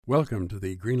Welcome to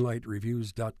the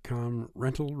GreenlightReviews.com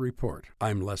Rental Report.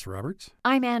 I'm Les Roberts.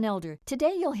 I'm Ann Elder.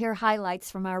 Today you'll hear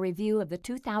highlights from our review of the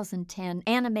 2010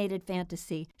 animated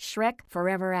fantasy, Shrek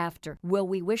Forever After. Will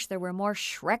we wish there were more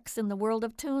Shreks in the world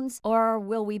of tunes? Or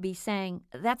will we be saying,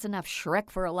 that's enough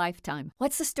Shrek for a lifetime?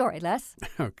 What's the story, Les?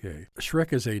 Okay.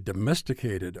 Shrek is a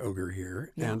domesticated ogre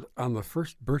here, and on the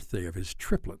first birthday of his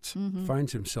triplets,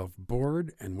 finds himself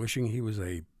bored and wishing he was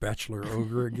a bachelor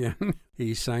ogre again.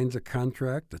 He signs a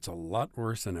contract that's a lot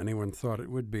worse than anyone thought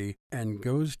it would be and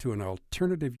goes to an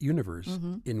alternative universe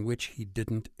in which he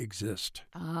didn't exist.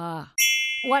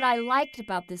 What I liked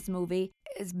about this movie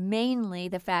is mainly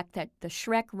the fact that the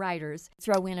Shrek writers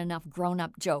throw in enough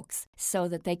grown-up jokes so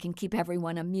that they can keep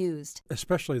everyone amused.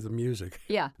 Especially the music.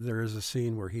 Yeah. There is a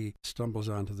scene where he stumbles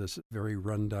onto this very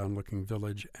run-down-looking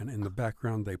village, and in the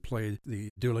background they play the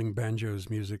dueling banjos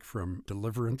music from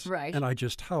Deliverance. Right. And I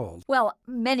just howled. Well,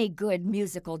 many good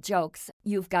musical jokes.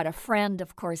 You've Got a Friend,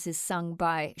 of course, is sung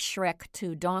by Shrek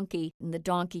to Donkey, and the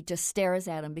donkey just stares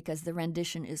at him because the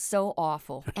rendition is so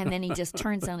awful. And then he just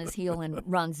turns on his heel and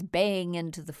runs baying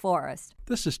into the forest.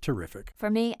 This is terrific. For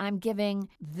me, I'm giving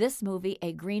this movie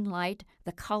a green light,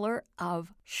 the color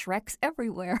of Shreks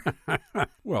everywhere.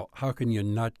 Well, how can you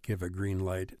not give a green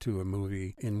light to a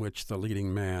movie in which the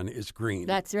leading man is green?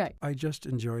 That's right. I just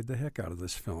enjoyed the heck out of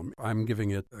this film. I'm giving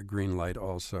it a green light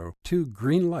also. 2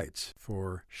 green lights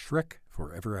for Shrek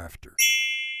Forever After.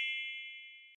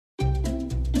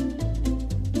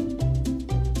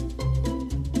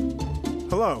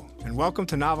 Hello, and welcome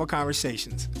to Novel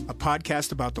Conversations, a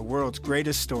podcast about the world's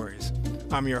greatest stories.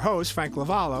 I'm your host, Frank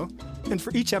Lavallo, and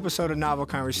for each episode of Novel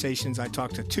Conversations, I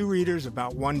talk to 2 readers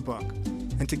about one book.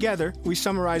 And together, we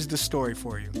summarize the story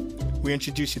for you. We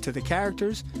introduce you to the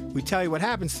characters, we tell you what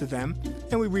happens to them,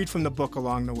 and we read from the book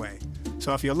along the way.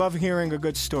 So if you love hearing a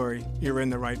good story, you're in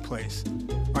the right place.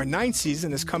 Our 9th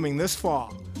season is coming this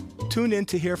fall. Tune in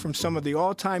to hear from some of the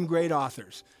all-time great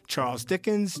authors, Charles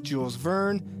Dickens, Jules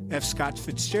Verne, F. Scott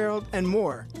Fitzgerald, and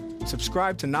more.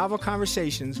 Subscribe to Novel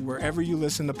Conversations wherever you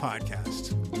listen to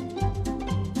podcasts.